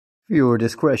Viewer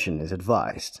discretion is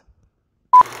advised.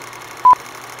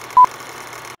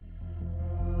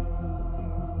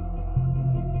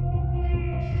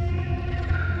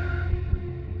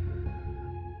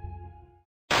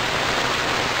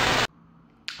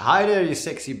 Hi there, you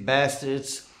sexy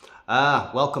bastards.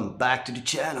 Welcome back to the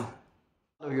channel.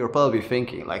 You're probably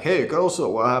thinking like, hey Carlso,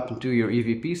 what happened to your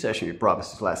EVP session you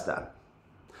promised us last time?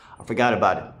 I forgot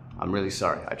about it. I'm really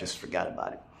sorry, I just forgot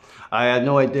about it. I had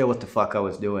no idea what the fuck I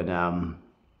was doing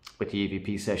with the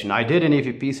EVP session. I did an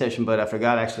EVP session, but I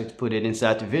forgot actually to put it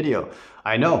inside the video.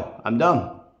 I know, I'm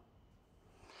dumb.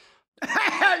 You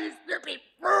stupid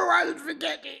fool, I didn't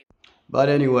forget it. But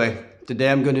anyway,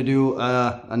 today I'm gonna do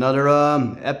another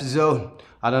episode.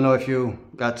 I don't know if you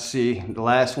got to see the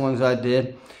last ones I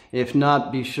did. If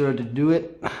not, be sure to do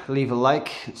it. Leave a like,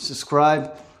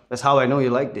 subscribe. That's how I know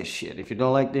you like this shit. If you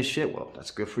don't like this shit, well,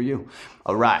 that's good for you.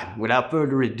 Alright, without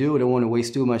further ado, I don't want to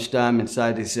waste too much time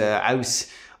inside this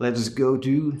house. Let's go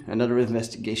do another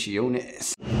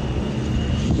investigaciones.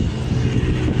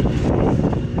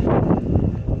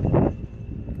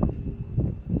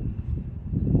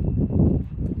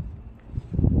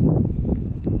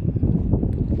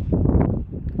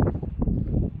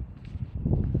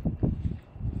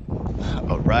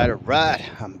 Alright,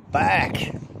 I'm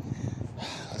back.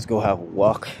 Let's go have a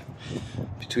walk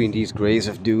between these graves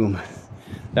of doom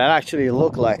that actually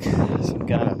look like some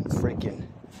kind of freaking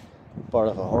part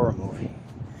of a horror movie.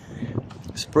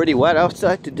 It's pretty wet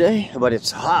outside today, but it's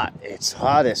hot. It's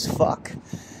hot as fuck.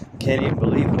 Can't even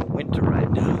believe it's winter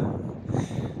right now.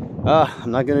 I'm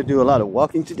not gonna do a lot of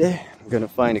walking today. I'm gonna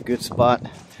find a good spot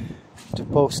to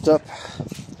post up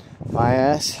my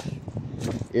ass.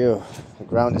 Ew, the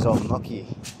ground is all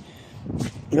mucky.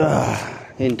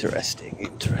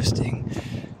 Interesting.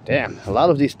 Damn, a lot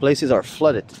of these places are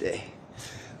flooded today.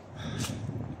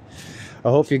 I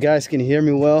hope you guys can hear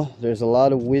me well. There's a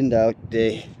lot of wind out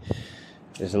today.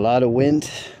 There's a lot of wind,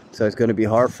 so it's gonna be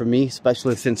hard for me,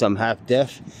 especially since I'm half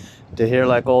deaf, to hear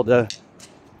like all the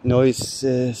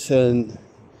noises and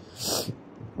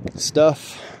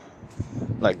stuff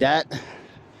like that.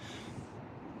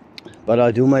 But I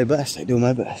do my best.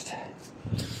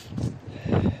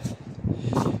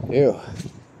 Ew.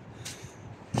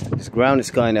 This ground is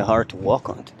kind of hard to walk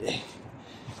on today.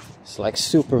 It's like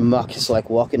super muck. It's like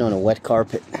walking on a wet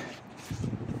carpet.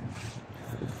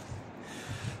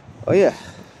 Oh yeah.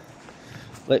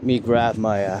 Let me grab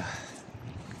my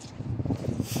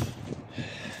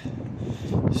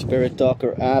Spirit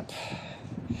Talker app.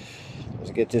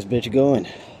 Let's get this bitch going.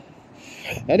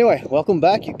 Anyway, welcome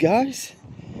back, you guys.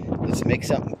 Let's make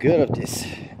something good of this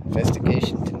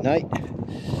investigation tonight.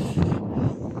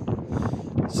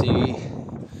 See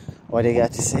what they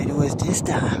got to say to us this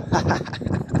time.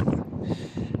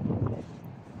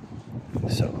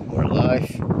 So we're live.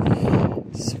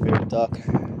 Spirit Talk.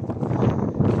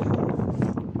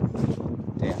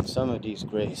 Damn, some of these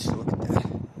graves. Look at that.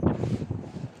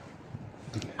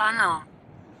 Oh no.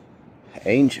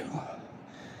 Angel.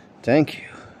 Thank you.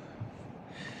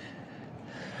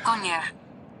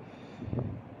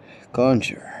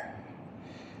 Conjure.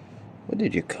 What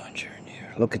did you conjure in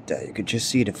here? Look at that. You could just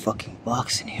see the fucking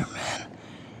box in here, man.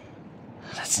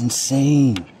 That's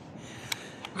insane.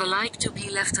 We like to be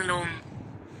left alone.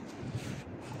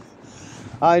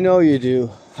 I know you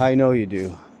do.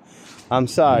 I'm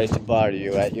sorry to bother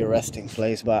you at your resting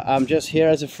place, but I'm just here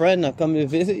as a friend. I've come to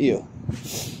visit you.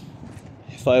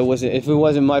 If it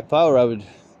wasn't my power, I would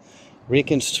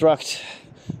reconstruct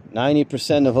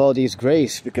 90% of all these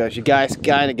graves, because you guys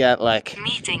kind of got like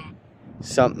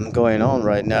something going on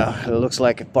right now. It looks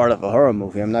like a part of a horror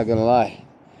movie, I'm not gonna lie.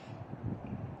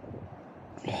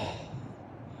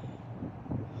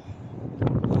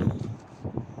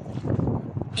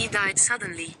 He died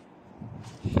suddenly.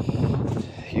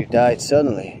 You died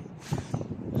suddenly?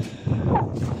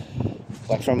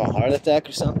 Like from a heart attack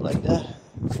or something like that?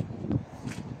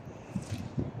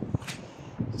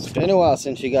 It's been a while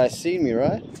since you guys seen me,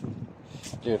 right?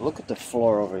 Dude, look at the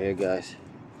floor over here, guys.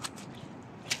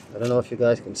 I don't know if you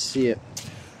guys can see it.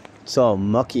 It's all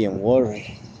mucky and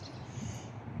watery.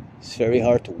 It's very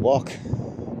hard to walk.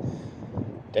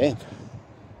 Damn.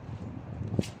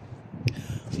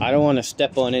 I don't want to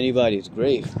step on anybody's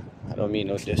grave. I don't mean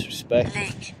no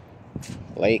disrespect.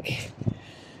 Lake.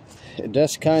 It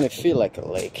does kind of feel like a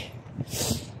lake.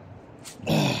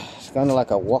 It's kind of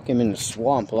like I walk him in the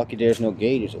swamp. Lucky there's no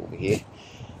gators over here.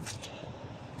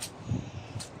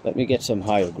 Let me get some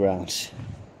higher grounds.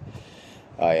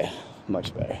 Oh yeah,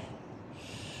 much better.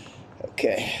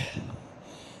 Okay.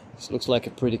 This looks like a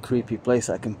pretty creepy place.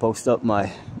 I can post up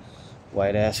my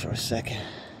white ass for a second.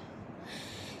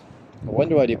 I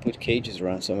wonder why they put cages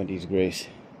around some of these graves.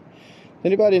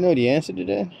 Anybody know the answer to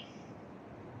that?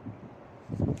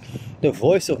 The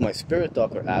voice of my Spirit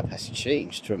Talker app has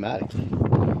changed dramatically.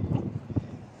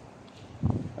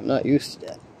 I'm not used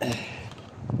to that.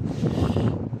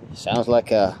 Sounds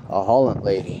like a Holland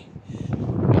lady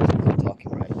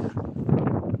talking right now.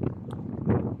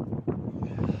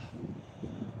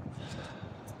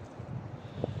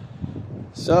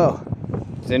 So,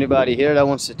 is anybody here that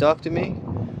wants to talk to me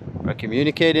or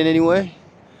communicate in any way?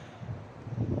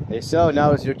 If so,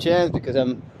 now is your chance, because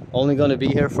I'm only going to be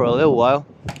here for a little while.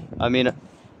 I mean,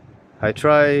 I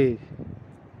tried...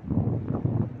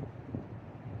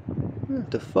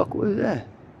 What the fuck was that?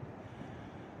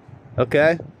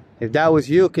 Okay, if that was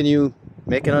you, can you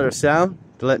make another sound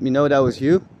to let me know that was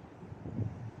you?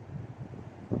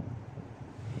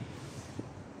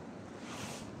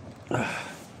 I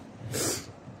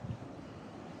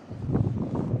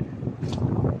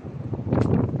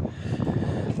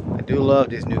do love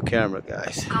this new camera,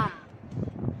 guys.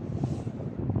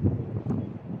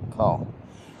 Calm.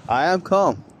 I am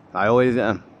calm. I always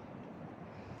am.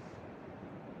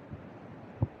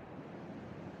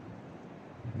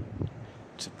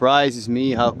 It surprises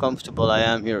me how comfortable I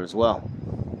am here as well.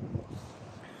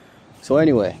 So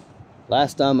anyway,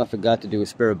 last time I forgot to do a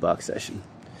spirit box session.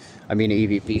 I mean an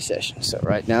EVP session. So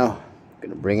right now, I'm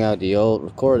gonna bring out the old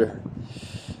recorder.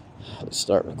 Let's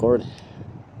start recording.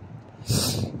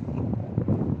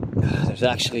 There's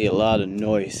actually a lot of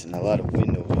noise and a lot of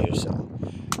wind over here, so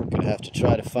I'm gonna have to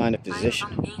try to find a position.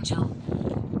 I am an angel.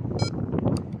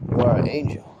 You are an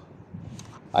angel.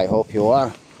 I hope you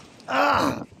are.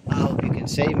 I hope you can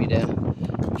save me then,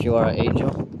 if you are an angel.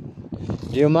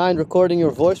 Do you mind recording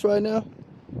your voice right now?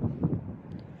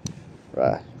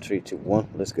 Right, 3, 2, 1,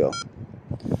 let's go.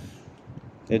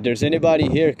 If there's anybody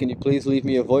here, can you please leave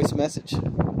me a voice message?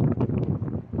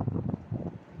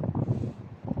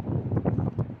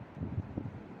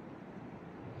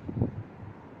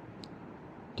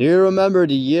 Do you remember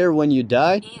the year when you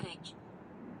died? Erik.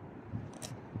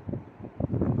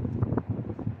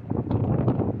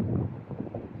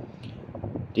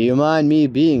 Do you mind me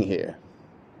being here?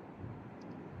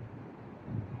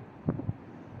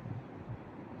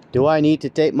 Do I need to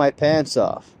take my pants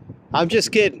off? I'm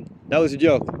just kidding. That was a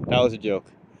joke. That was a joke.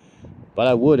 But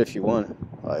I would if you want.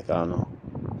 Like, I don't know.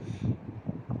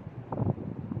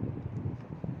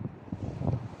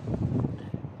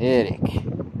 Erik.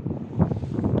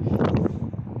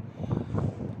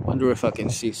 Wonder if I can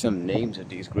see some names of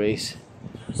these graves.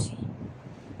 Lucy.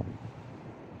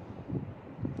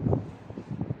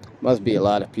 Must be a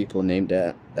lot of people named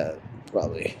that.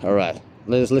 Probably. Alright.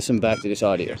 Let's listen back to this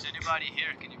audio. If there's anybody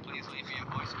here, can you please leave me a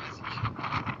voice message?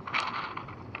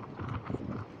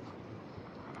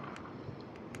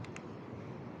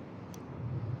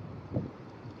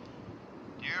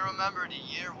 Do you remember the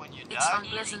year when you It's died?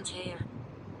 unpleasant here.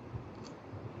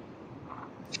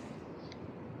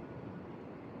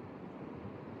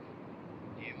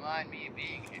 Do you mind me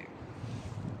being here?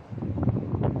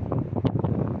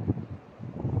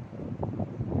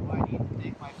 Do I need to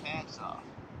take my pants off?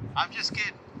 I'm just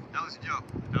kidding. That was a joke.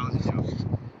 That was a joke.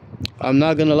 I'm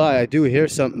not gonna lie, I do hear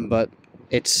something, but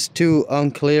it's too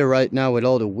unclear right now with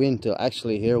all the wind to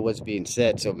actually hear what's being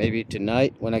said. So maybe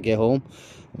tonight when I get home,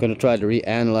 I'm gonna try to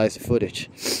reanalyze the footage.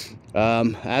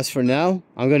 As for now,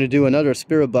 I'm gonna do another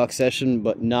spirit box session,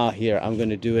 but not here. I'm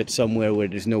gonna do it somewhere where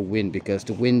there's no wind, because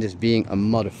the wind is being a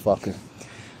motherfucker.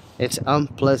 It's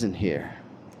unpleasant here.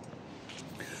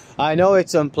 I know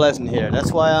it's unpleasant here.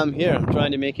 That's why I'm here. I'm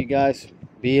trying to make you guys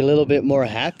be a little bit more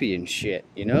happy and shit,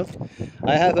 you know?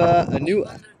 I have a new...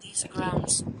 Under these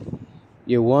grounds.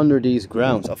 You wander these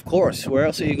grounds. Of course. Where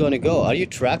else are you going to go? Are you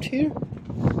trapped here?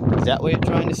 Is that what you're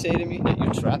trying to say to me? That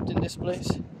you're trapped in this place?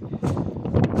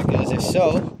 Because if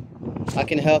so, I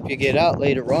can help you get out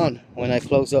later on when I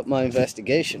close up my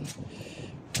investigation.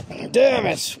 Damn,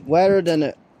 it's wetter than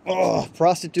a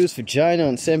prostitute's vagina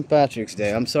on St. Patrick's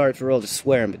Day. I'm sorry for all the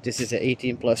swearing, but this is an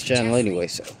 18+ channel anyway,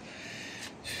 so...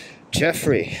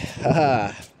 Jeffrey.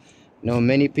 Haha. Know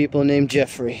many people named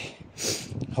Jeffrey.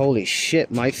 Holy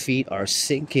shit, my feet are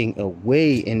sinking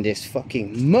away in this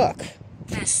fucking muck.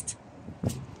 Pest.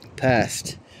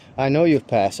 Passed. I know you've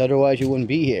passed, otherwise you wouldn't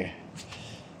be here.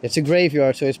 It's a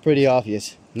graveyard, so it's pretty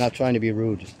obvious. I'm not trying to be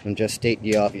rude. I'm just stating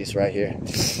the obvious right here.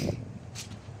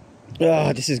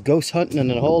 Ah, this is ghost hunting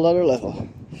on a whole other level.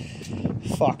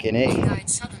 Fucking A. He died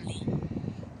suddenly.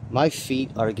 My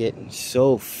feet are getting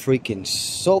so freaking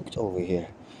soaked over here.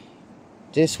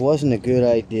 This wasn't a good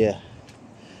idea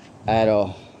at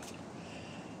all.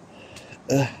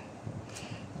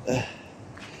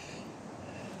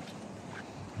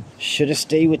 Should have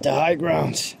stayed with the high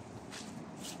grounds.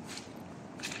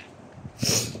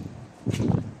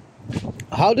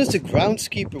 How does the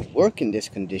groundskeeper work in these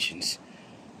conditions?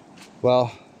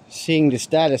 Well, seeing the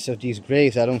status of these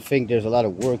graves, I don't think there's a lot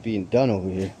of work being done over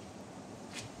here.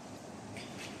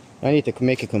 I need to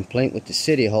make a complaint with the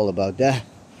city hall about that.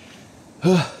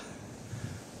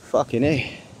 Fucking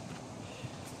A.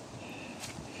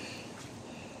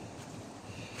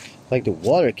 Like the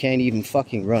water can't even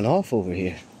fucking run off over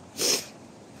here.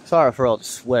 Sorry for all the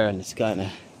swearing, it's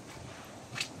kinda...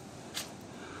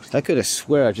 I could have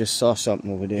swear I just saw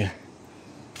something over there.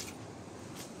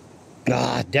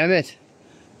 Ah, damn it.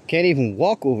 Can't even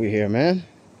walk over here, man.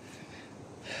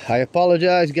 I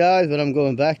apologize, guys, but I'm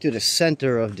going back to the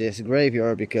center of this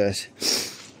graveyard because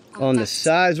on the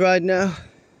sides right now,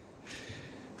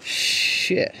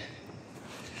 shit.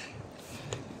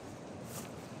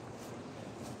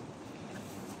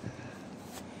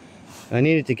 I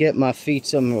needed to get my feet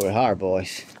somewhere higher,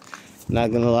 boys.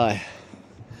 Not gonna lie.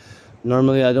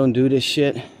 Normally I don't do this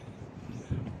shit,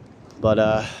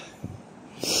 but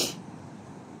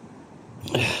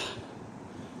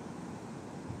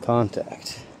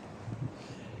contact.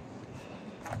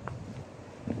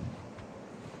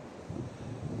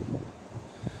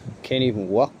 Can't even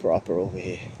walk proper over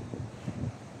here.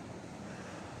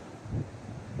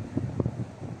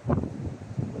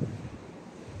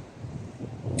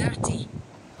 Dirty.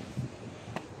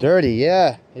 Dirty,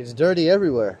 yeah. It's dirty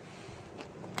everywhere.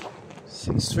 It's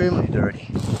extremely dirty.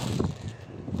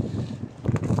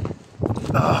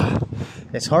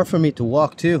 It's hard for me to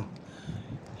walk too.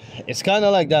 It's kind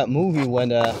of like that movie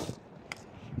when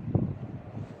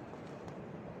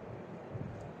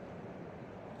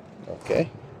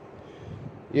okay,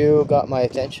 you got my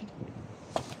attention.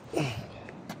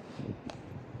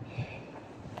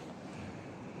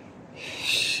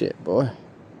 Shit, boy.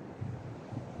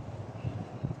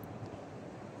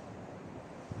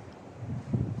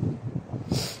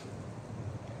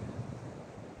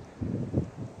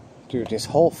 Dude, this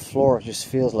whole floor just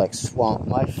feels like swamp.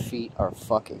 My feet are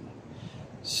fucking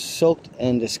soaked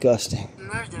and disgusting.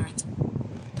 Murdered.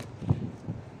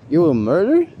 You were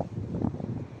murdered?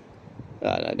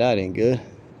 Ah, no, that ain't good.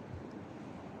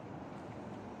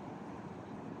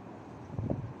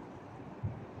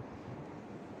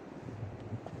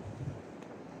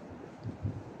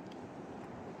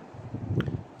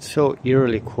 So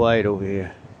eerily quiet over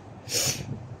here.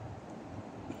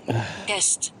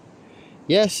 Guest.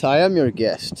 Yes, I am your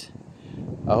guest.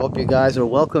 I hope you guys are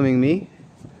welcoming me.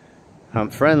 I'm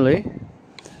friendly.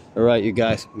 Alright, you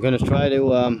guys, I'm gonna try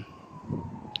to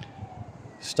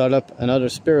start up another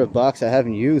spirit box I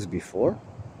haven't used before.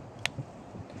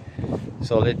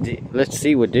 So let's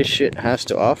see what this shit has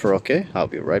to offer, okay? I'll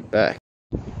be right back.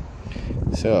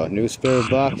 So, new spirit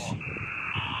box.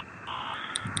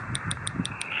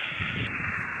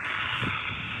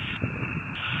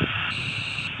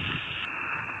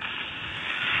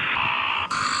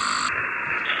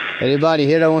 Anybody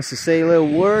here that wants to say a little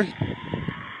word?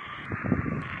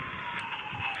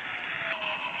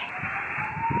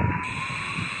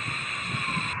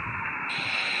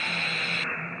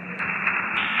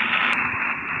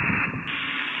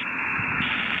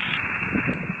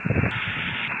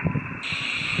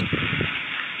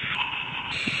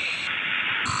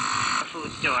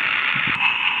 Food store.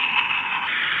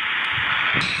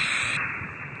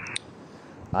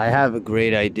 I have a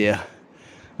great idea.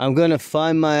 I'm gonna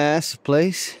find my ass a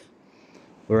place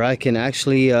where I can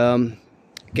actually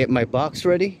get my box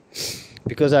ready,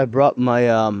 because I brought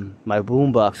my my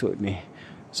boom box with me,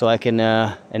 so I can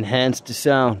enhance the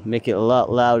sound, make it a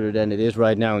lot louder than it is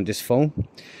right now on this phone,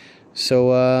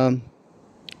 so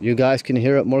you guys can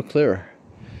hear it more clearer.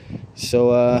 So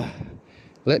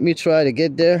let me try to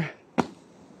get there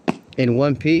in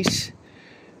one piece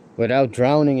without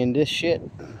drowning in this shit,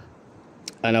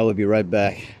 and I will be right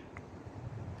back.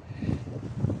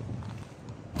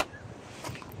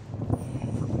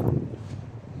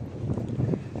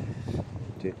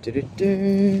 I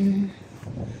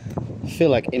feel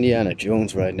like Indiana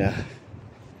Jones right now.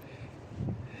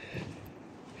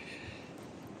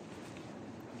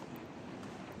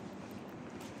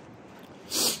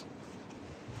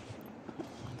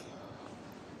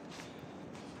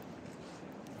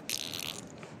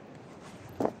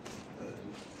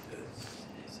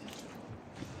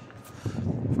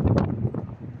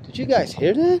 Did you guys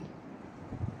hear that?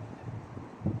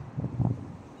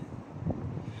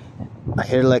 I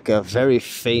hear like a very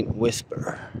faint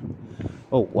whisper.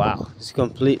 Oh wow, it's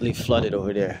completely flooded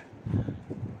over there.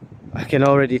 I can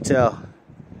already tell.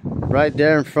 Right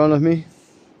there in front of me,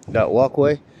 that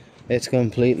walkway, It's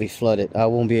completely flooded. I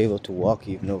won't be able to walk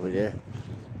even over there.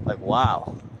 Like,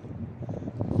 wow.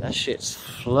 That shit's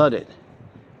flooded.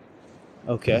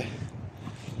 Okay.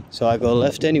 So I go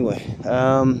left anyway.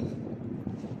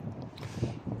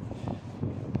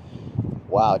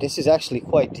 Wow, this is actually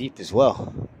quite deep as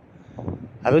well.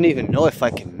 I don't even know if I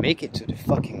can make it to the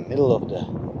fucking middle of the...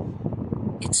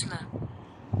 It's me.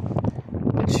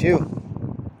 It's you.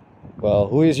 Well,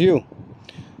 who is you?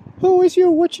 Who is you?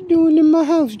 What you doing in my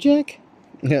house, Jack?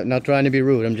 Yeah, not trying to be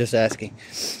rude, I'm just asking.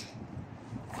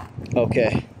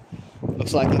 Okay.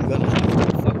 Looks like I'm gonna have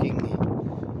to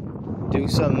fucking do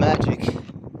some magic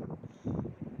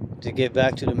to get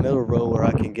back to the middle row where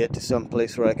I can get to some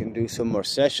place where I can do some more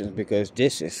sessions, because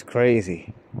this is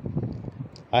crazy.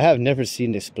 I have never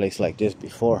seen this place like this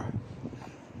before.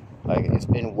 Like, it's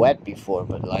been wet before,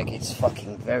 but like it's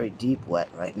fucking very deep wet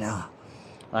right now.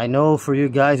 I know for you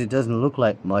guys it doesn't look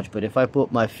like much, but if I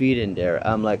put my feet in there,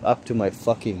 I'm like up to my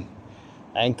fucking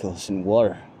ankles in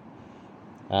water.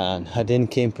 And I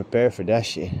didn't came prepared for that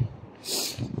shit.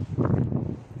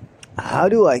 How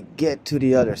do I get to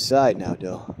the other side now,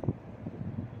 though?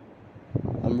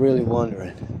 I'm really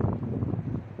wondering.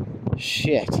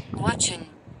 Shit. Watching.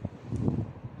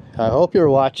 I hope you're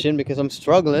watching, because I'm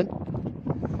struggling.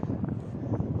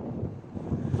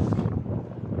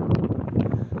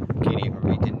 Can't even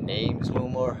read the names no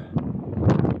more.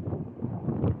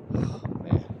 Oh,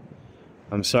 man.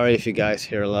 I'm sorry if you guys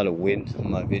hear a lot of wind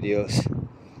on my videos.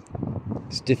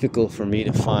 It's difficult for me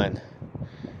to find.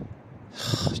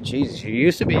 Jesus, you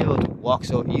used to be able to walk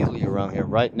so easily around here.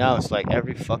 Right now, it's like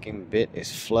every fucking bit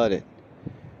is flooded.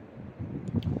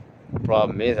 The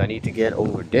problem is, I need to get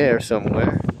over there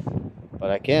somewhere.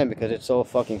 But I can't because it's so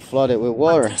fucking flooded with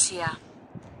water. Patricia.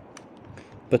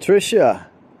 Patricia.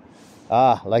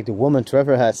 Ah, like the woman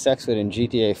Trevor had sex with in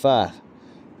GTA 5.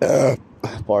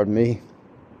 Pardon me.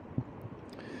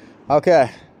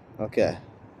 Okay. Okay.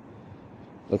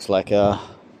 Looks like I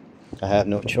have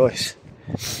no choice.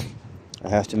 I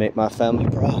have to make my family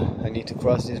proud. I need to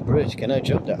cross this bridge. Can I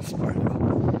jump that far?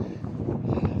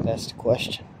 That's the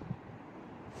question.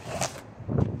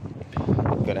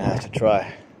 I'm gonna have to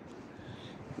try.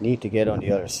 Need to get on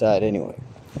the other side anyway.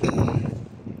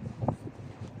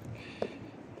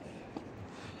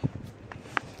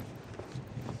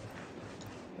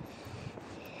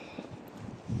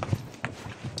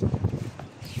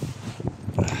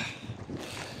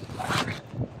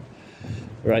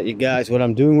 Right, you guys, what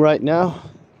I'm doing right now,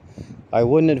 I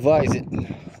wouldn't advise it.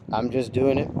 I'm just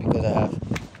doing it because I have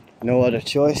no other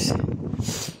choice.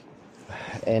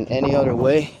 And any other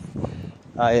way,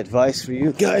 I advise for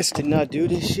you guys to not do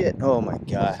this shit. Oh my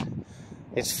god.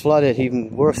 It's flooded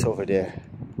even worse over there.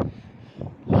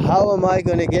 How am I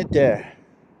gonna get there?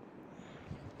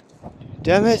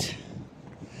 Damn it.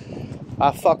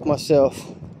 I fucked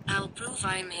myself. I'll prove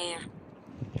I'm here.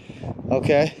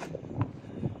 Okay.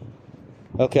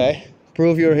 Okay.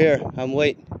 Prove you're here. I'm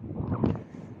waiting.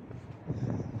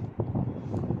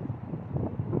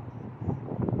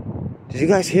 Did you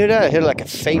guys hear that? I heard like a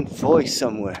faint voice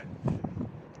somewhere.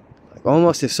 Like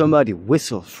almost if somebody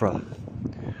whistled from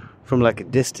like a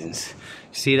distance.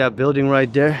 See that building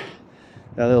right there?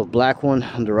 That little black one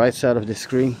on the right side of the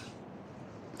screen?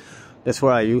 That's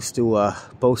where I used to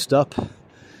post up.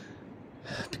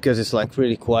 Because it's like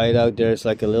really quiet out there. It's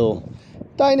like a little,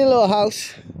 tiny little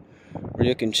house where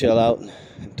you can chill out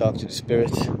and talk to the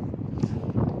spirits.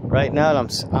 Right now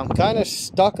I'm kind of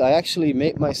stuck. I actually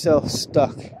made myself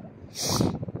stuck.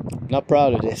 Not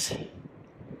proud of this.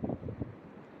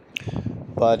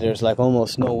 But there's like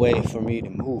almost no way for me to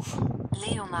move.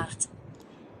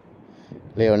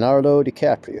 Leonardo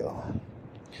DiCaprio.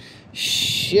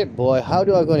 Shit, boy, how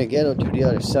do I gonna get onto the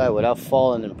other side without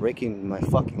falling and breaking my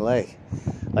fucking leg?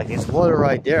 Like, there's water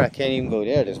right there. I can't even go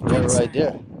there. There's water right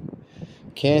there.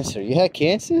 Cancer. You had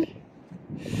cancer?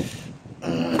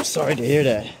 I'm sorry to hear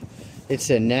that. It's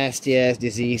a nasty ass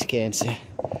disease, cancer.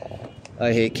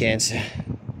 I hate cancer.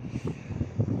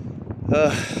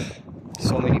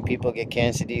 So many people get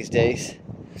cancer these days.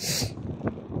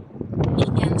 He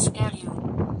can scare you.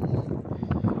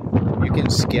 You can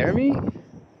scare me?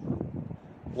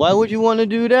 Why would you want to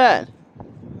do that?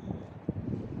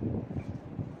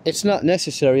 It's not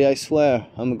necessary, I swear.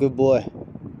 I'm a good boy.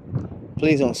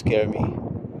 Please don't scare me.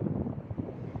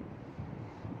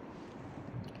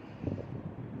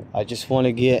 I just want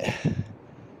to get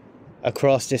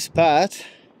across this path.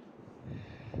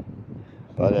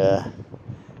 But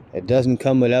it doesn't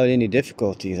come without any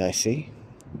difficulties, I see.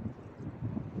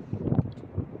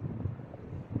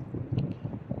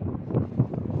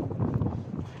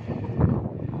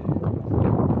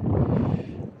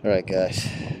 Alright guys,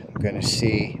 I'm gonna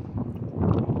see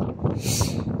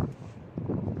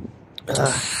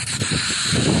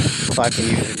If I can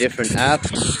use a different app.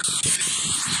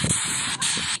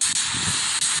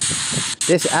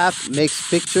 This app makes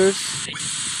pictures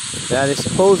that is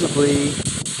supposedly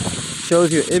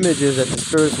shows you images that the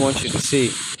spirits want you to see.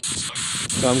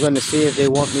 So I'm going to see if they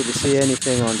want me to see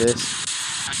anything on this.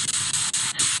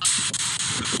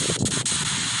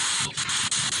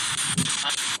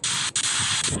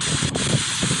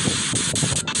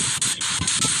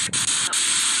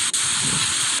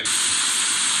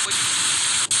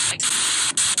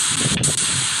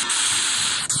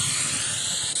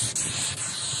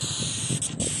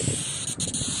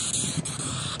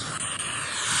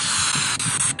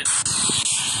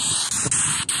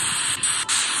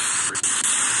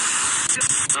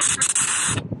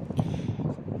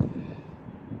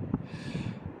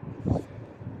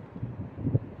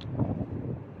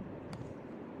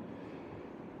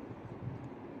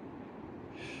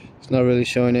 It's not really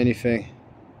showing anything.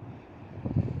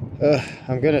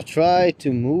 I'm gonna try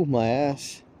to move my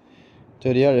ass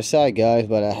to the other side, guys,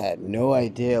 but I had no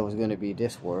idea it was gonna be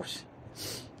this worse.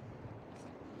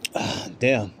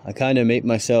 Damn, I kind of made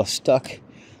myself stuck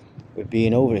with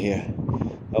being over here.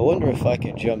 I wonder if I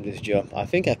can jump this jump. I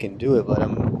think I can do it, but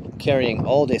I'm carrying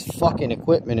all this fucking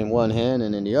equipment in one hand,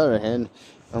 and in the other hand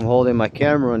I'm holding my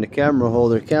camera and the camera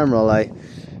holder camera light.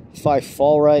 If I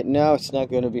fall right now, it's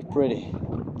not gonna be pretty.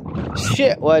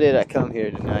 Shit, why did I come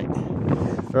here tonight?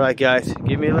 Alright guys,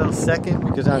 give me a little second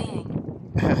because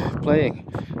I'm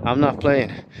playing. I'm not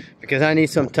playing because I need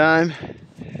some time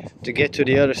to get to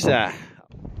the other side.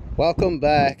 Welcome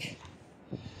back.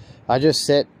 I just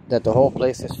said that the whole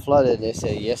place is flooded. They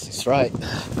say yes, it's right.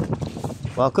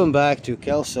 Welcome back to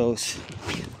Kelso's.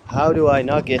 How do I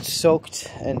not get soaked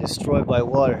and destroyed by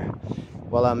water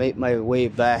while I make my way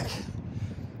back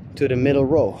to the middle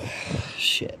row?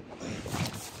 Shit.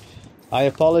 I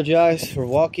apologize for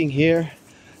walking here.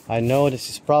 I know this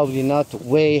is probably not the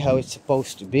way how it's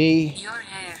supposed to be. Your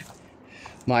hair.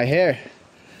 My hair.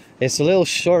 It's a little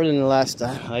shorter than the last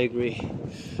time. I agree.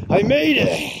 I made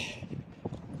it!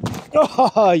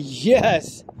 Oh,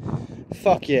 yes!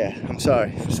 Fuck yeah. I'm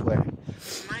sorry for swearing.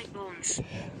 My bones.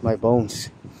 My bones.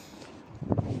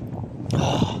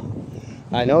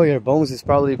 I know your bones is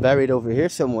probably buried over here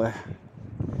somewhere.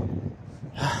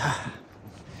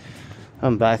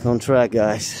 I'm back on track,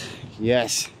 guys.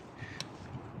 Yes.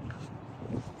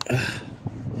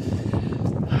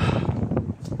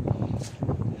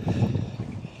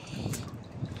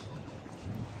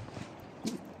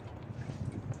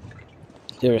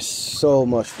 There is so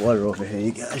much water over here,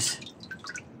 you guys.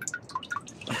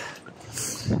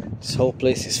 This whole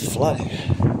place is flooded.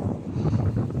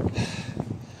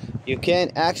 You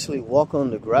can't actually walk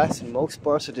on the grass in most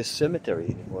parts of this cemetery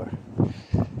anymore.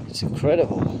 It's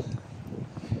incredible.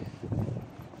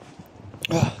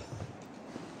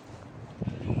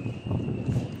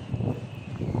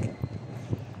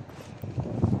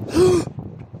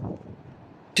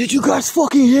 Did you guys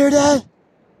fucking hear that?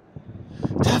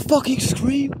 That fucking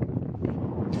scream?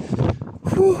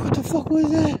 Whew, what the fuck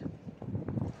was that?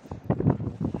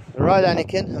 Alright,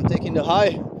 Anakin, I'm taking the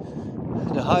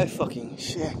high fucking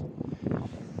shit.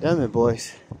 Damn it,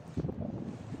 boys.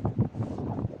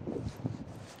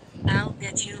 I'll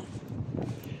get you.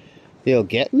 You'll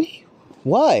get me?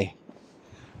 Why?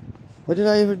 What did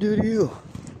I ever do to you?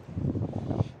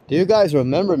 Do you guys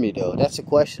remember me though? That's a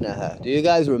question I have. Do you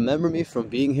guys remember me from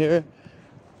being here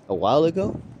a while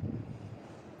ago?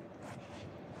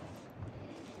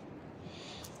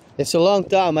 It's a long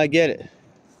time, I get it.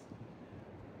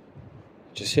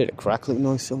 Just hear a crackling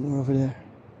noise somewhere over there.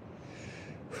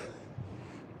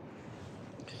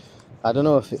 I don't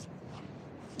know if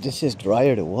this is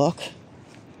drier to walk.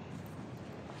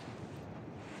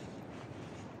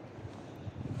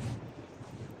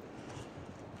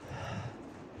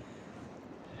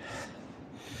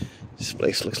 This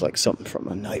place looks like something from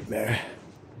a nightmare.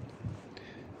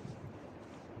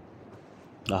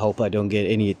 I hope I don't get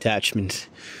any attachments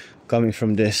coming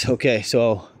from this. Okay,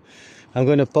 so I'm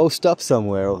gonna post up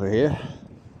somewhere over here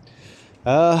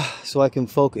so I can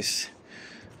focus,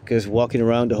 because walking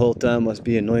around the whole time must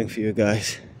be annoying for you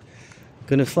guys.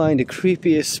 Gonna find the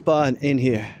creepiest spot in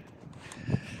here.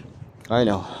 I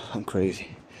know, I'm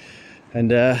crazy.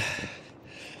 And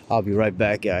I'll be right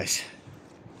back, guys.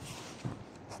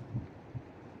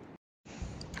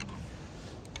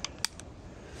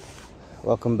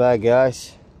 Welcome back,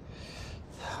 guys.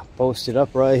 Posted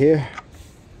up right here.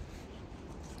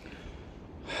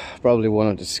 Probably one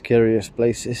of the scariest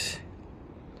places.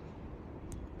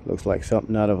 Looks like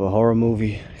something out of a horror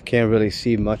movie. Can't really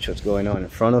see much what's going on in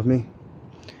front of me,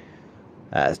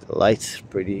 as the light's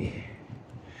pretty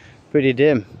pretty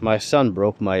dim. My son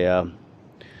broke my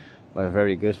my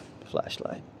very good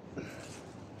flashlight.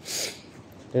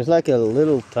 There's like a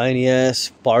little tiny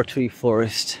ass bar tree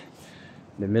forest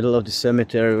in the middle of the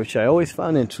cemetery, which I always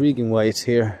found intriguing why it's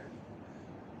here.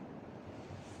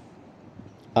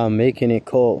 I'm making it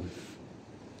cold.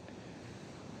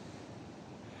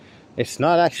 It's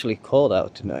not actually cold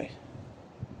out tonight.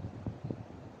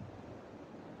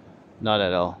 Not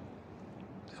at all.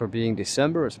 For being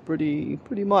December, it's pretty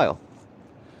mild.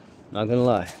 Not gonna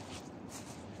lie.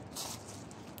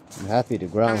 I'm happy the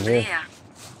ground Andrea. here.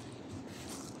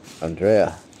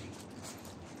 Andrea.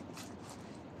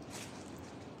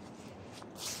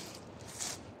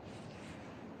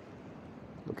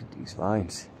 Look at these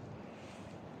vines.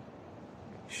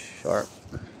 Sharp.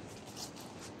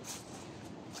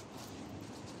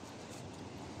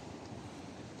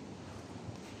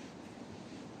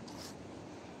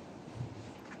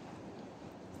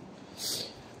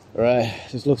 Alright,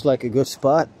 this looks like a good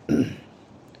spot.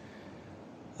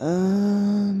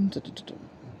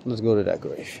 Let's go to that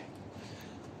grave.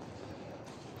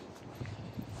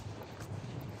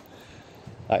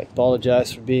 I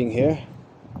apologize for being here.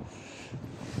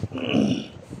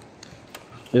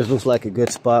 This looks like a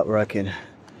good spot where I can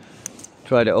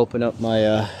try to open up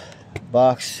my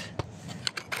box.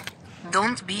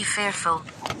 Don't be fearful.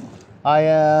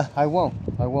 I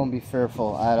won't be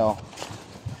fearful at all.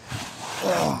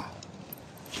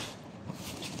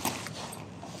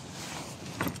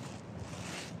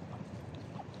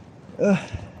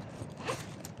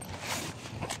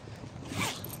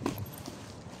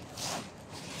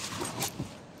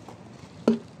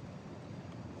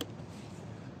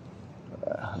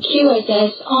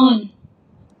 QSS on.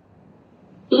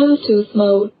 Bluetooth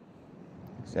mode.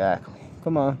 Exactly.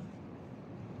 Come on.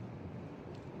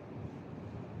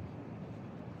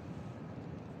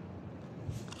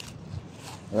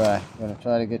 Right, gonna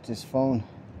try to get this phone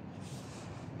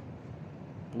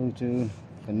Bluetooth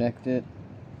connected.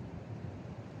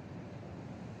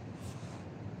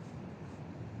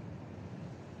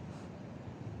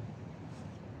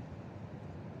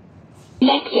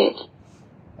 Connected.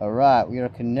 Alright, we are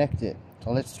connected.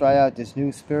 So let's try out this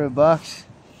new spirit box.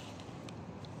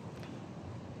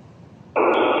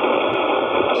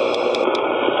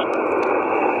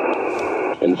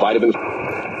 And vitamin.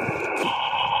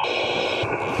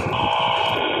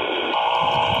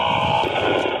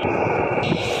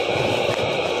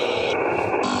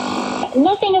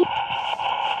 Nothing.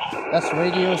 That's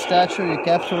radio stature you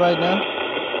capture right now.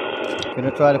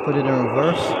 Gonna try to put it in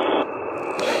reverse.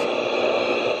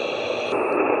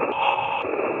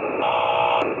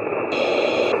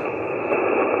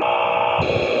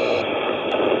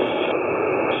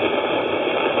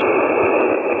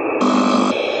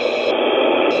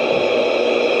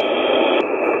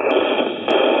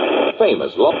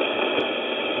 Famous law.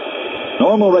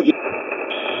 Normal regular.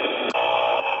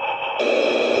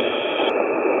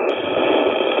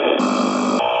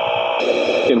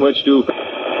 In which to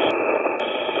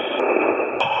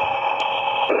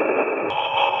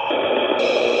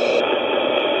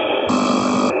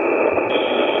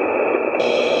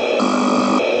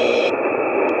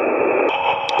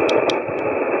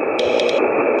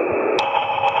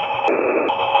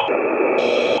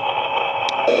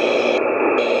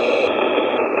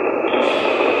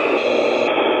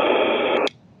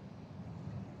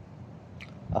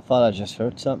I thought I just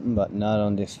heard something, but not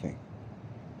on this thing.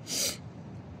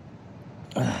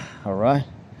 Alright,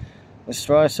 let's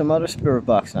try some other spirit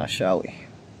box now, shall we?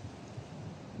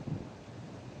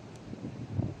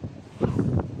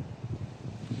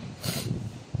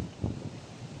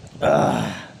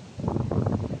 There's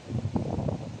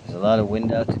a lot of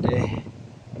wind out today.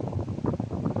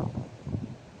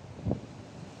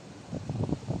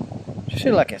 Just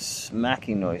feel like a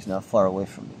smacking noise not far away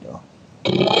from me though.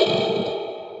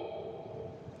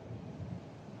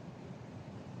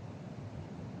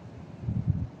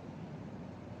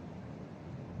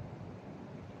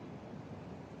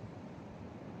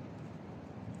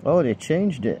 Oh, they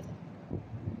changed it.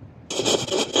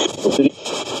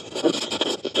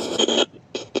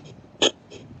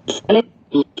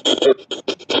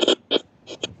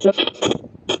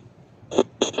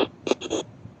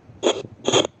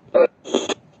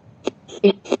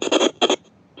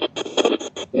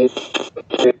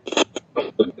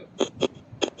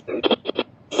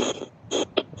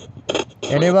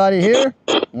 Anybody here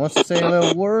wants to say a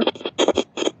little word?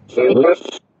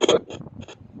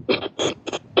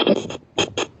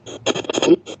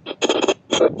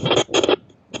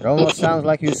 It almost sounds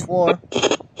like you swore.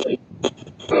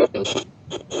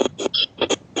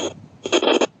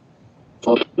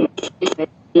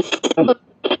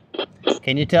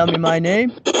 Can you tell me my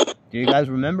name? Do you guys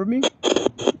remember me?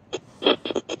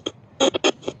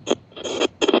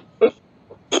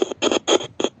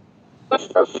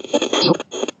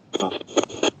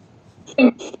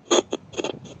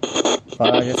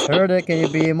 I just heard it. Can you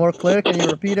be more clear? Can you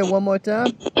repeat it one more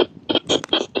time?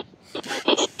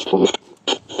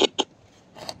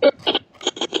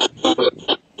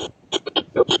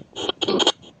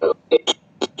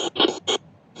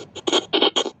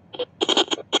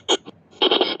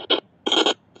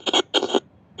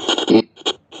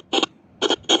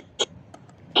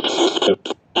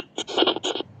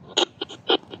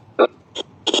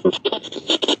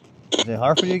 Is it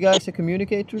hard for you guys to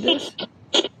communicate through this?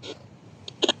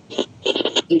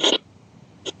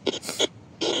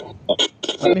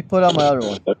 Let me put on my other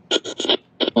one.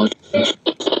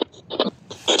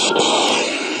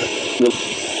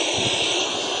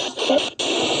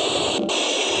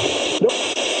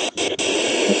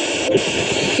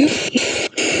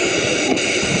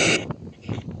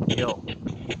 Yo,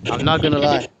 I'm not gonna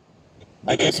lie.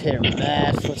 I just hear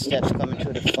mad footsteps coming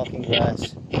through the fucking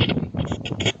grass.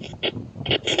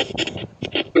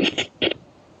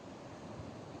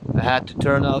 I had to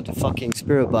turn out the fucking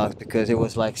spirit box because it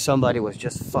was like somebody was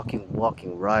just fucking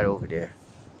walking right over there.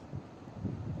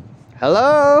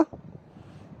 Hello?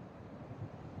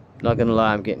 Not gonna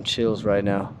lie, I'm getting chills right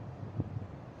now.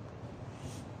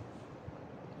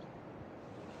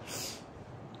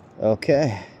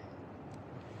 Okay.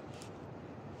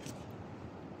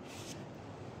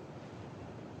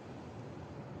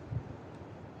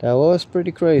 That was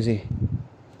pretty crazy.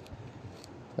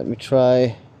 Let me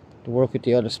try to work with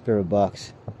the other spirit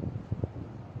box.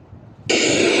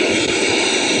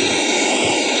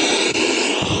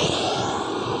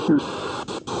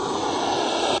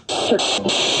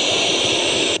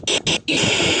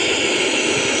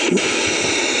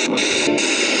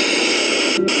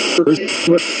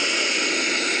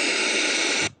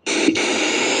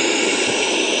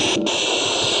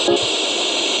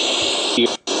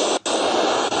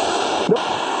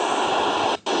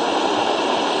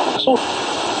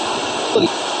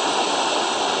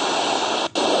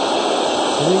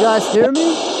 Can you guys hear me?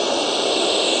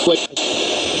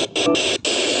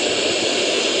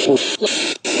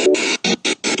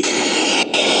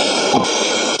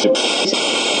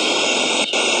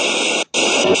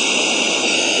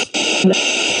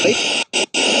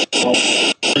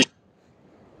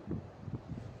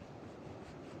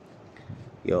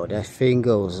 Yo, that thing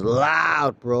goes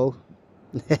loud, bro.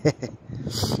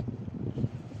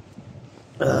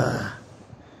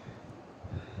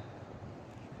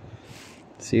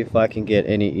 See if I can get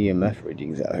any EMF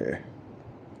readings out here.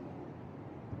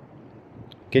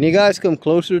 Can you guys come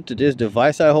closer to this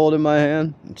device I hold in my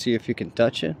hand and see if you can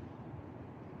touch it?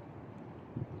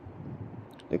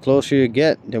 The closer you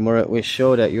get, the more it will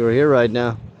show that you're here right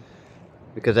now.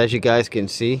 Because as you guys can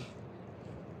see,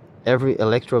 every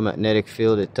electromagnetic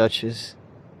field it touches,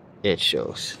 it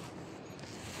shows.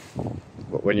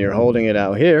 But when you're holding it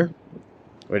out here,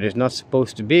 where there's not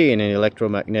supposed to be any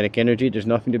electromagnetic energy, there's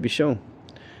nothing to be shown.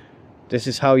 This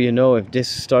is how you know if this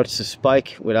starts to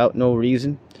spike without no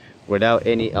reason, without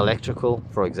any electrical,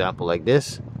 for example like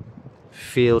this,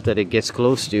 field that it gets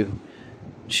close to,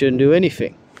 it shouldn't do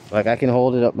anything. Like I can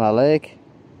hold it up my leg.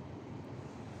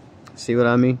 See what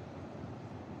I mean?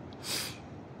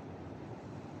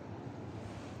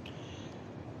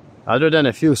 Other than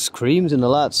a few screams and a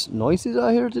lot of noises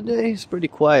out here today, it's pretty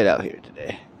quiet out here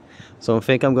today. So I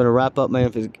think I'm going to wrap up my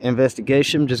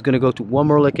investigation. I'm just going to go to one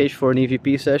more location for an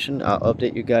EVP session. I'll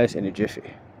update you guys in a jiffy.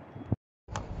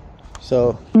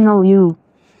 So... No, you.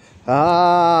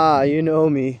 Ah, you know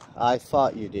me. I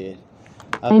thought you did.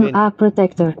 I'm a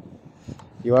protector.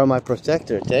 You are my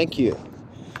protector. Thank you.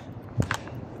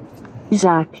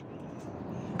 Isaac.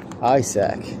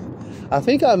 Isaac. I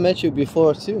think I met you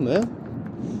before too,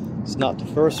 man. It's not the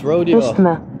first rodeo. Trust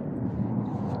me.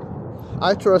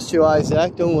 I trust you,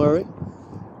 Isaac. Don't worry.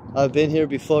 I've been here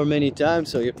before many times,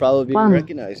 so you probably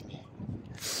recognize me.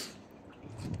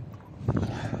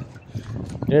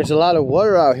 There's a lot of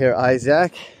water out here,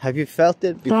 Isaac. Have you felt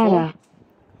it before?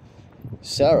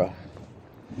 Sarah. Sarah.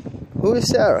 Who is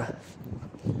Sarah?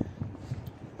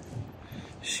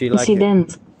 She like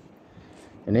Incident.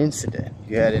 An incident.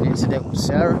 You had an incident with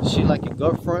Sarah? Is she like your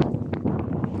girlfriend?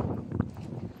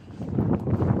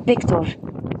 Victor.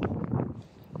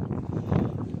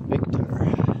 Victor.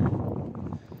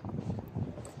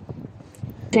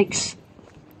 6.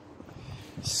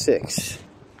 6.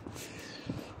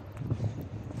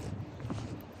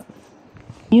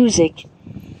 Music.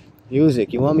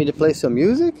 Music. You want me to play some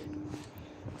music?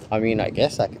 I mean, I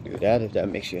guess I could do that if that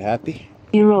makes you happy.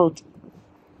 He wrote.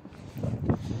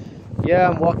 Yeah,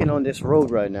 I'm walking on this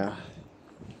road right now.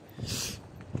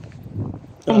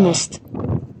 I missed.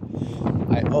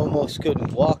 I almost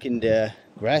couldn't walk in the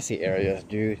grassy area,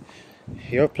 dude.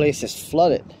 Your place is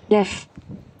flooded. Jeff.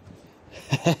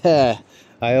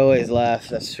 I always laugh,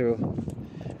 that's true.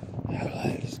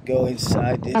 Alright, let's go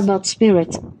inside this. About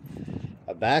spirit.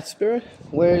 A bad spirit?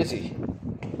 Where is he?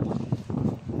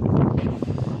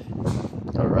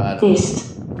 Alright.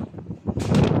 Taste.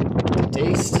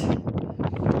 Taste?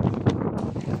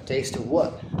 Taste of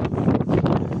what?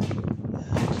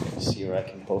 Let's see where I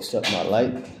can post up my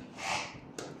light.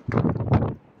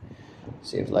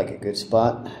 Seems like a good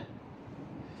spot.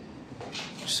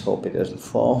 Just hope it doesn't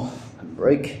fall and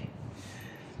break.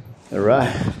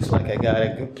 Alright, looks like I got a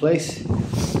good place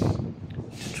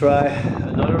to try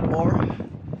another more.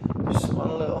 Just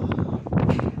one little.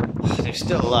 There's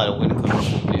still a lot of wind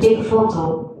coming from this. Take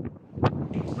photo.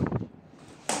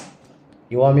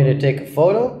 You want me to take a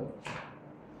photo?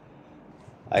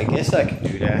 I guess I can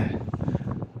do that.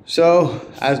 So,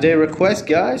 as they request,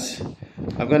 guys,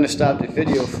 I'm gonna stop the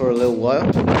video for a little while.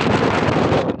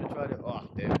 Oh,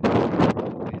 damn. There's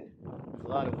a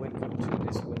lot of wind coming through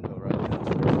this window right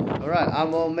now. Alright,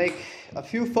 I'm gonna make a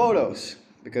few photos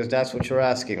because that's what you're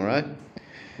asking, right?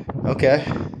 Okay.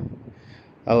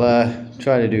 I'll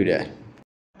try to do that.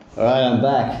 Alright, I'm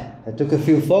back. I took a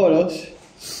few photos.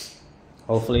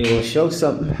 Hopefully it will show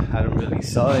something. I don't really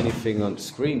saw anything on the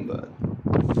screen, but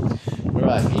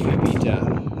alright, me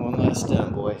down. One last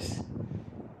time, boys.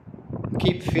 I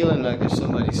keep feeling like there's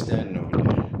somebody standing over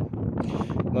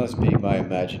there. Must be my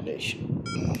imagination.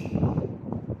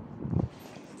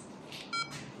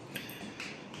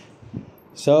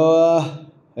 So,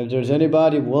 if there's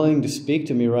anybody willing to speak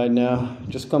to me right now,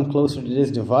 just come closer to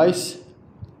this device.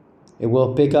 It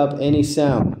will pick up any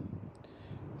sound.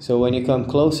 So when you come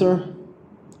closer,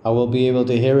 I will be able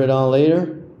to hear it on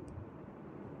later.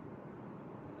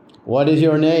 What is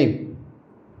your name?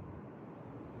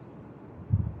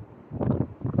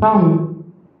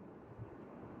 Ron.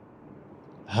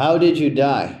 How did you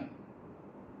die?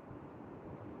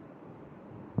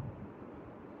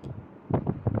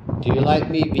 Do you like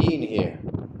me being here?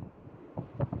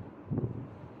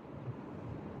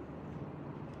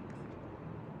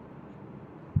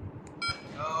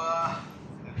 So,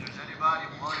 if there's anybody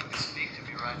willing to speak to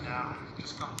me right now,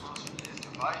 just come closer to this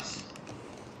device.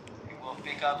 It will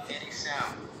pick up any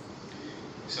sound.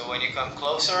 So when you come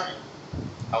closer,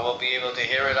 I will be able to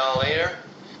hear it on later.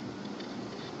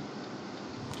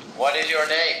 What is your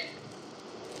name?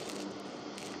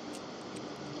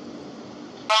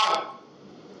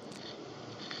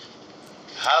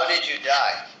 How did you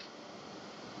die?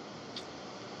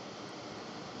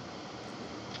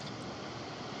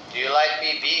 Do you like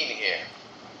me being here?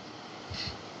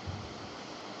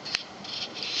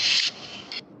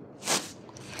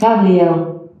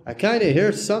 Gabriel. I kind of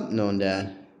hear something on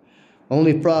that.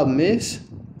 Only problem is,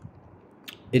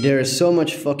 there is so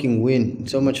much fucking wind,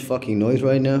 so much fucking noise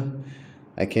right now.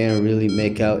 I can't really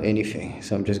make out anything.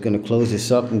 So I'm just gonna close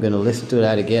this up. I'm gonna listen to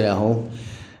that again at home.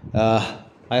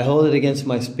 I hold it against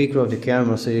my speaker of the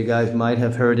camera, so you guys might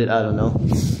have heard it. I don't know.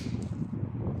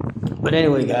 But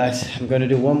anyway, guys, I'm gonna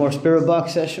do one more spirit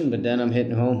box session, but then I'm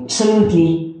hitting home.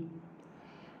 Absolutely.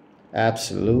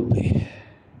 Absolutely.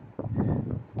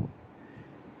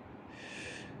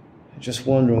 Just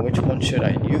wondering which one should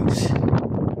I use.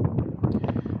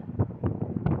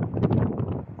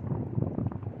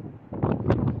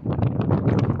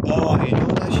 Oh, you know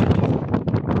what I should do?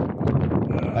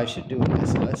 I should do an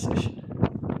SLS session.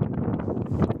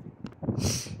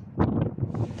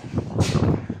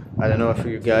 I don't know if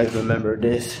you guys remember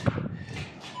this.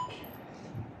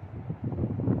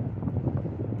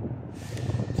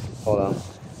 Hold on.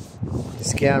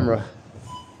 This camera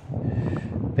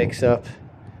picks up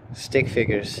stick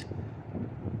figures.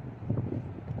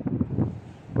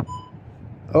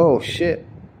 Oh shit.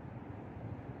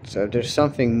 So if there's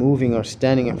something moving or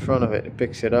standing in front of it, it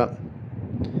picks it up.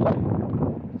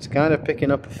 It's kind of picking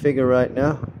up a figure right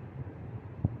now.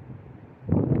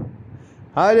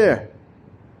 Hi there.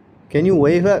 Can you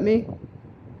wave at me?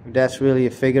 If that's really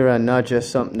a figure and not just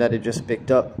something that it just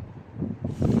picked up.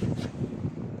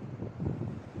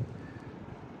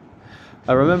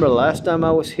 I remember last time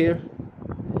I was here,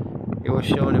 it was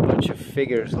showing a bunch of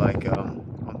figures like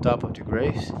on top of the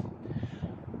graves.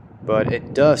 But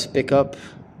it does pick up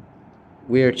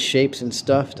weird shapes and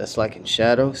stuff that's like in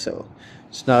shadow, so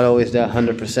it's not always that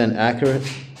 100% accurate.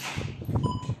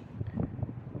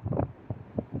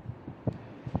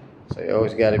 So you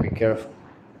always got to be careful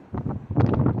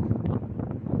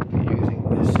using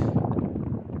this.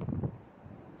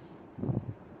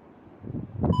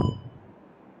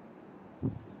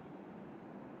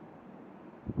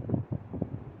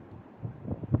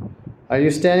 Are you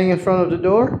standing in front of the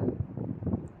door?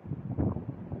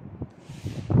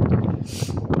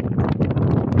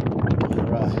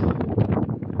 Alright.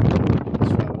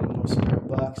 Let's try one more spirit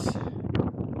box.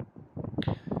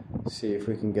 See if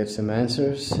we can get some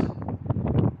answers.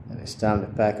 And it's time to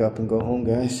pack up and go home,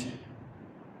 guys.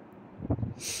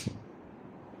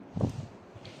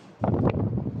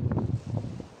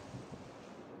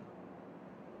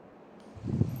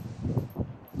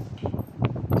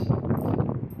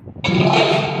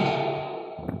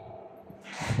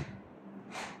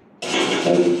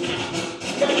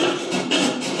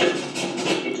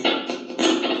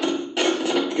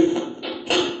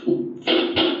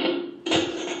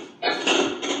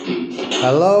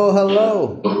 Hello,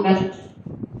 hello.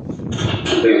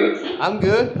 I'm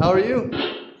good. How are you?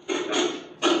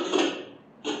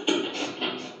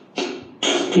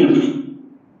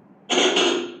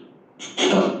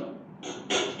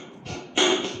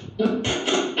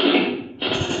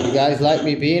 You guys like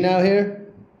me being out here?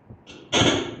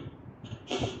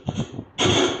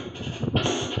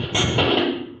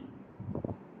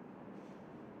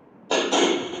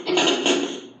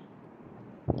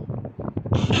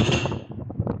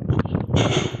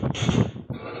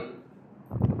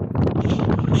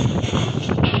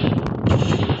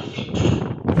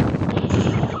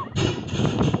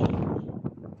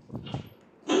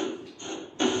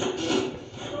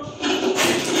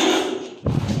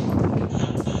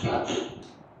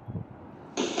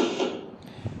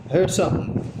 I heard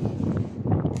something.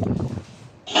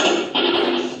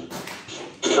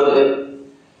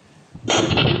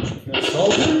 You're a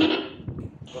soldier?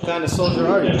 What kind of soldier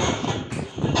are you?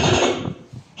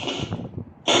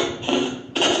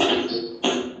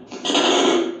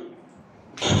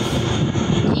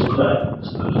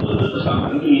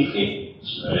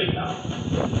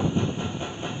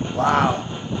 Wow.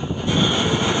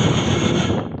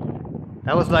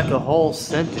 That was like a whole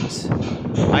sentence.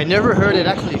 I never heard it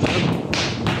actually.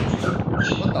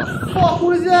 What the fuck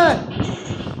was that?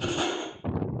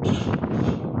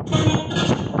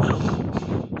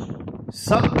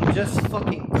 Something just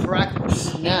fucking cracked or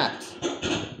snapped.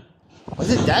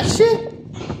 Was it that shit?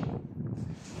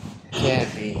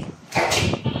 Can't be.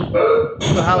 Look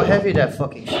at how heavy that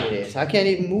fucking shit is. I can't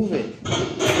even move it.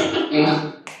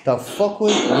 The fuck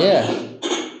was... Yeah.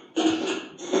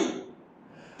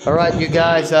 Alright, you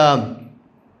guys, I'm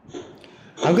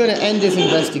gonna end this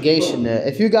investigation there.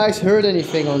 If you guys heard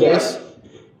anything on this,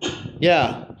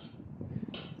 yeah,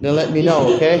 then let me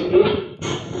know, okay?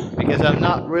 Because I'm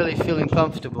not really feeling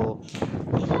comfortable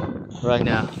right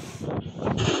now.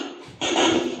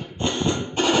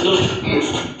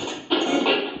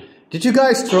 Did you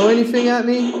guys throw anything at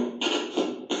me?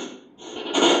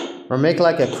 Or make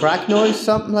like a crack noise,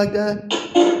 something like that?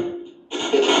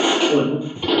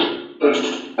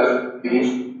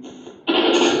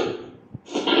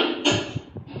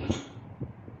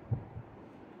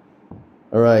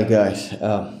 Alright guys,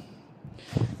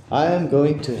 I am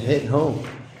going to head home.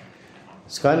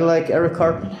 It's kind of like Eric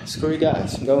Cartman. Screw you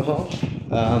guys, I'm going home.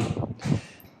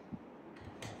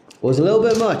 It was a little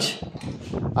bit much.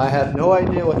 I have no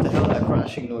idea what the hell that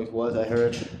crashing noise was I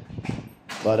heard.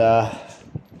 But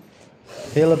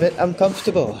feel a bit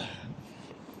uncomfortable.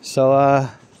 So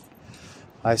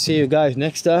I see you guys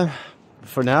next time.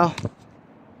 For now,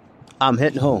 I'm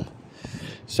heading home.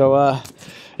 So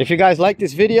if you guys like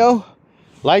this video,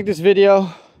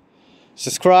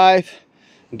 subscribe,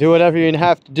 and do whatever you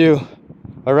have to do.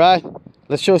 Alright?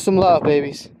 Let's show some love,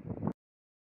 babies.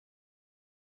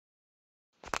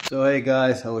 So hey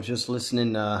guys, I was just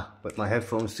listening with my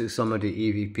headphones to some of the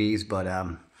EVPs, but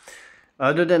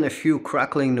other than a few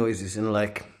crackling noises and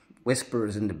like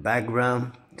whispers in the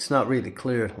background, it's not really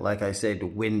clear. Like I said, the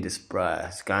wind is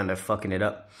kind of fucking it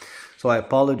up. So I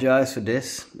apologize for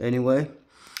this anyway.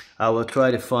 I will try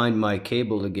to find my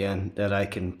cable again that I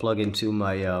can plug into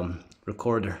my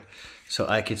recorder, so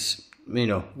I could, you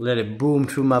know, let it boom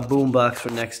through my boombox for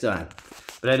next time.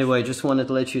 But anyway, just wanted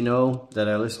to let you know that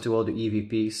I listened to all the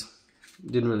EVPs.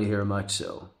 Didn't really hear much,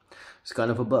 so it's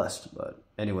kind of a bust. But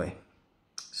anyway,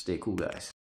 stay cool,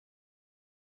 guys.